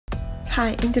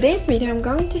Hi, in today's video I'm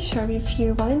going to show you a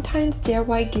few Valentine's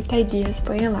DIY gift ideas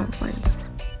for your loved ones.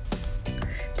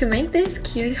 To make these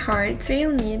cute hearts,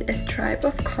 you'll need a stripe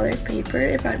of colored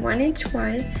paper about 1 inch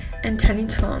wide and 10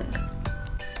 inch long.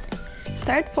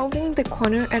 Start folding the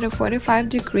corner at a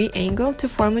 45-degree angle to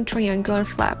form a triangular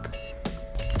flap.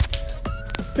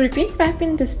 Repeat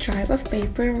wrapping the stripe of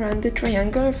paper around the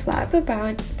triangular flap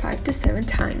about 5 to 7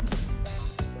 times.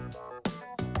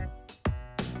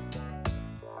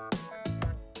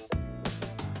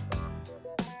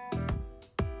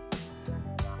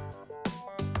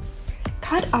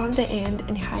 Cut off the end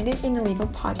and hide it in a little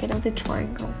pocket of the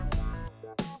triangle.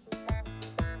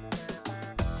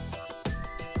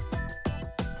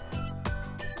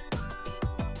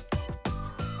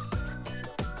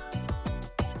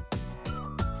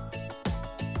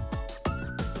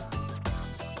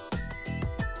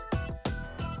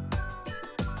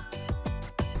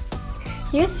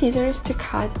 Use scissors to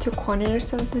cut two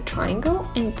corners of the triangle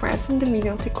and press in the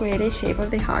middle to create a shape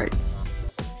of the heart.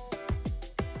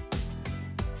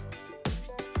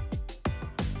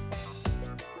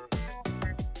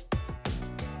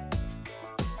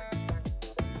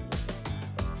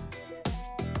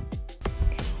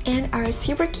 And our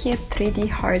super cute 3D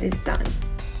heart is done.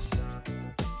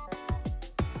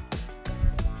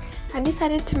 I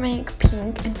decided to make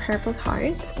pink and purple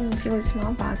hearts and fill a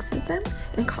small box with them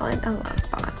and call it a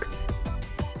love box.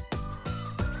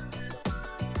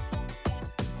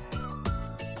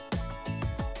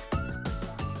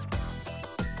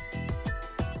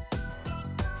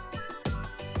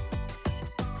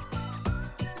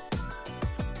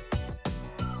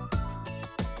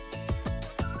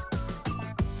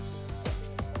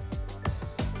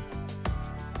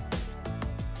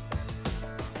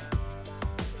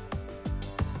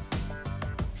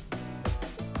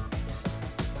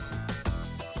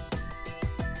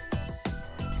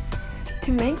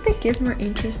 To make the gift more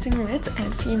interesting, let's add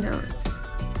a few notes.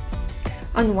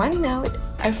 On one note,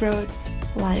 I wrote,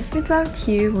 "Life without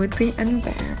you would be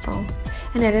unbearable,"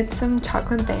 and added some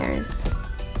chocolate bears.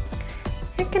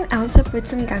 You can also put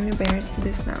some gummy bears to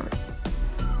this note.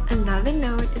 Another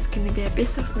note is going to be a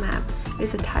piece of map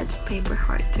with attached paper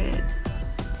heart to it.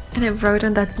 And I wrote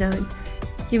on that note,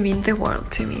 "You mean the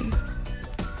world to me."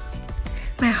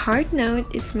 My heart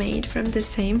note is made from the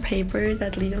same paper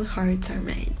that little hearts are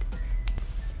made.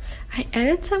 I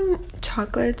added some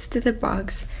chocolates to the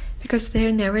box because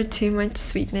there's never too much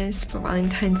sweetness for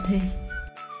Valentine's Day.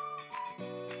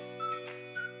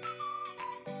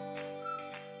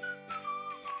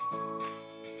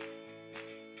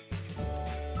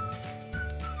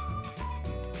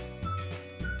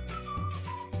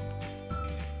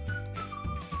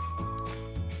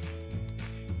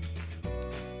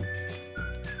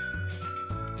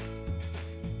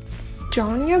 Draw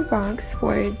on your box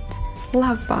words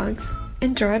 "Love Box"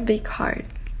 and draw a big heart.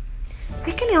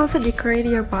 You can also decorate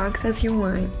your box as you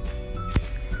want.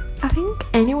 I think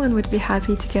anyone would be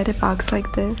happy to get a box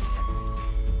like this.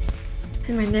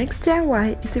 And my next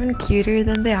DIY is even cuter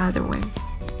than the other one.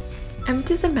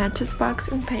 Empty the matches box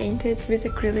and paint it with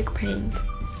acrylic paint.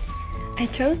 I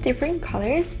chose different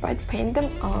colors but paint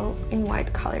them all in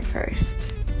white color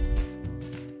first.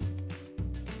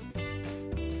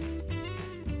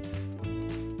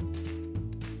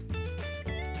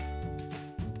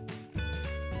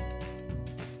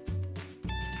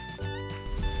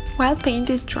 While paint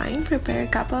is drying, prepare a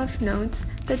couple of notes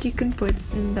that you can put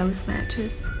in those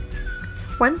matches.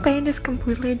 When paint is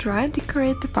completely dry,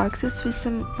 decorate the boxes with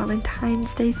some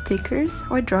Valentine's Day stickers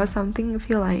or draw something if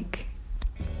you like.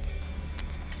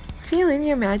 Fill in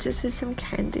your matches with some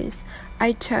candies.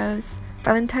 I chose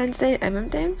Valentine's Day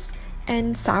M&Ms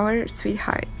and sour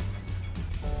sweethearts.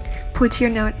 Put your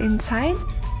note inside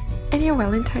and your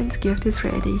Valentine's gift is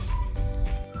ready.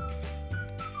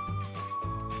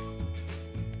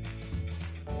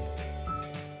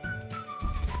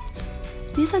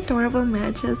 These adorable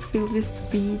matches filled with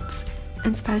sweets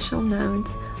and special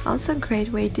notes, also a great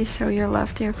way to show your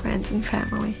love to your friends and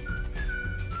family.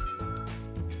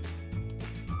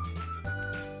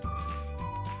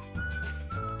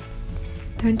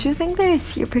 Don't you think they're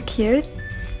super cute?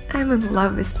 I'm in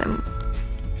love with them.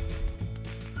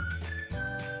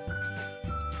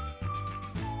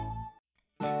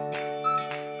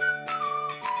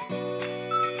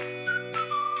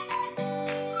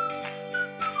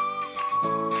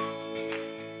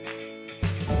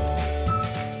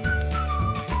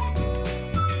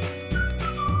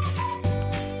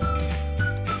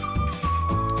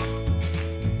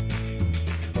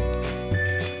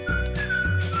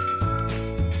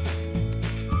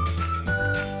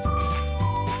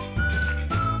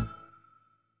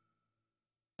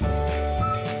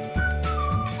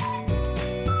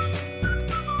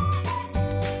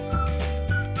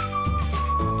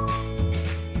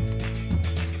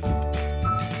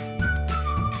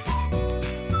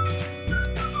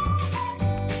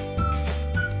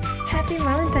 Happy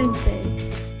Valentine's Day!